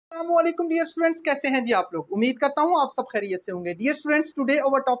अस्सलामुअलैकुम dear students, कैसे हैं जी आप लोग। उम्मीद करता हूं आप सब खैरियत से होंगे। Dear students, today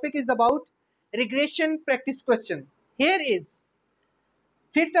our topic is about regression practice question. Here is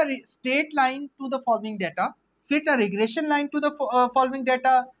fit a straight line to the following data, fit a regression line to the following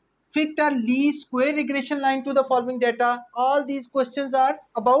data, fit a least square regression line to the following data. All these questions are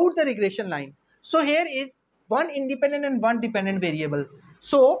about the regression line. So here is one independent and one dependent variable.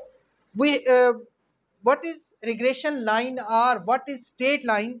 So we what is regression line or what is straight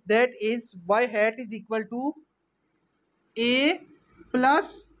line? That is y hat is equal to a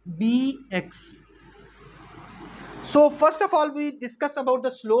plus bx. So first of all, we discuss about the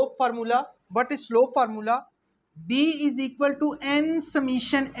slope formula. What is slope formula? B is equal to n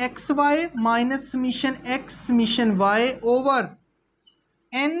summation xy minus summation x summation y over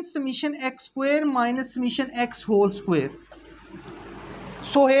n summation x square minus summation x whole square.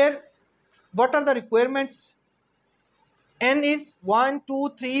 So here, what are the requirements? N is 1, 2,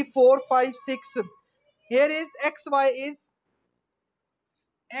 3, 4, 5, 6. Here is xy is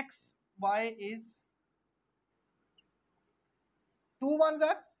 2 ones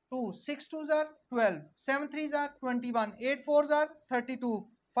are 2, 6 twos are 12, 7 threes are 21, 8 fours are 32,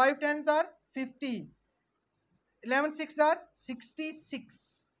 5 tens are 50, 11 six are 66.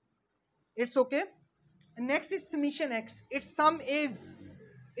 It's okay. Next is summation x. Its sum is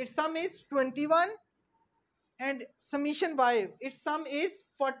 21, and summation y, its sum is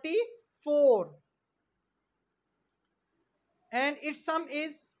 44, and its sum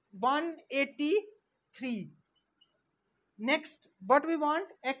is 183. Next, what we want?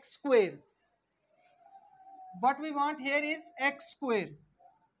 X square. What we want here is x square.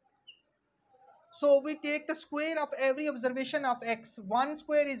 So we take the square of every observation of x. 1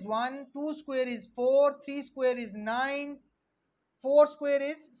 square is 1, 2 square is 4, 3 square is 9, 4 square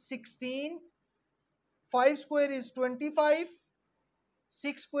is 16, 5 square is 25,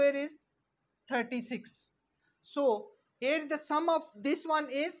 6 square is 36. So here the sum of this one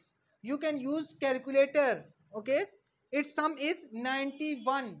is, you can use calculator, okay. Its sum is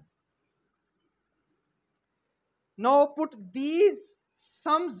 91. Now put these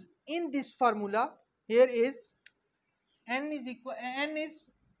sums in this formula. Here is n is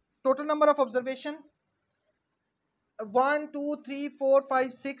total number of observation, 1 2 3 4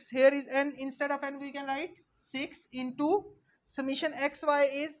 5 6. Here is n. Instead of n we can write 6 into summation xy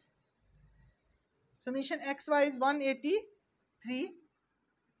is 183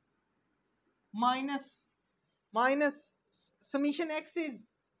 minus summation x is,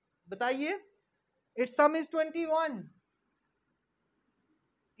 बताइए, its sum is 21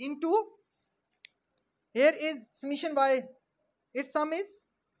 into, here is summation y, its sum is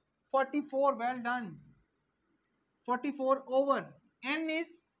 44. Well done. 44 over n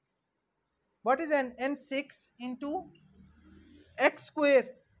is, what is n? N 6 into x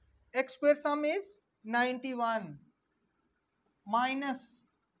square. X square sum is 91 minus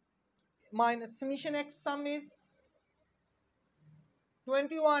summation x sum is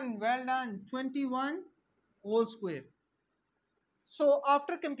 21. Well done. 21 whole square. So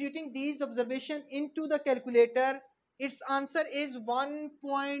after computing these observations into the calculator, its answer is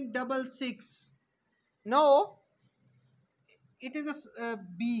 1.66. Now it is a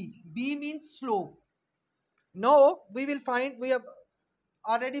b. B means slope. Now we will find, we have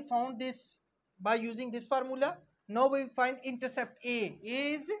already found this by using this formula. Now we find intercept A.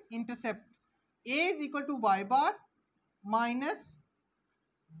 A is intercept. A is equal to y bar minus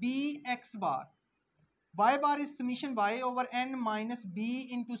bx bar. Y bar is summation y over n minus b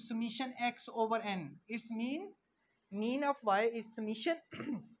into summation x over n. Its mean of y is summation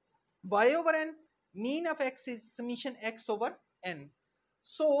y over n. Mean of x is summation x over n.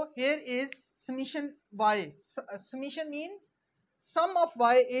 So here is summation y. Summation means sum of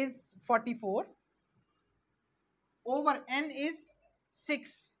y is 44 over n is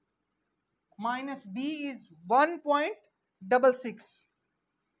 6 minus b is 1.66.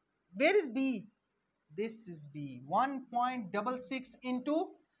 Where is b? This is b. 1.66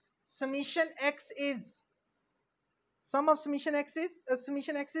 into summation x is, sum of summation x is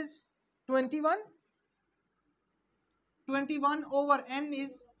 21. 21 over n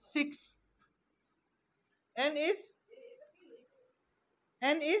is 6. n is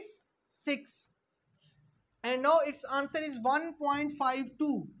 6, and now its answer is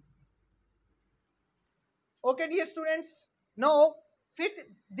 1.52. Okay dear students, now fit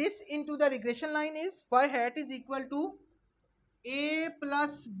this into the regression line is y hat is equal to a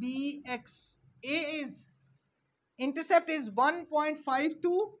plus bx. A is, intercept is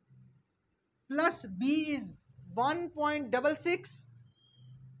 1.52 plus b is 1.66,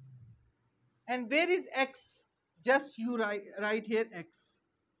 and where is x? Just you write here x.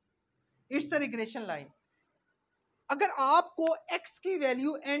 It's a regression line. अगर आपको x की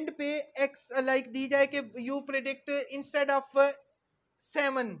value and पे x like the जाए कि you predict instead of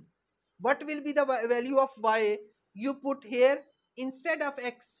 7 what will be the value of y, you put here instead of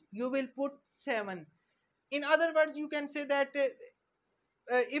x you will put 7. In other words you can say that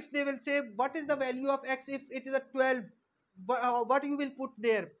if they will say what is the value of x if it is a 12, what you will put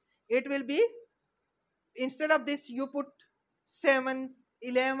there, it will be instead of this you put 7,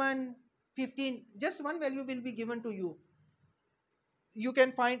 11, 15, just one value will be given to you. You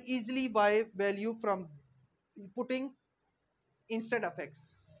can find easily y value from putting instead of x.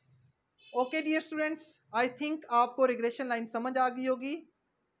 Okay dear students, I think आपको regression line समझ आ गई होगी।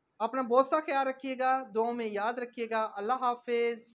 अपना बहुत सा ख्याल रखिएगा, दुआओं में याद रखिएगा। अल्लाह हाफिज।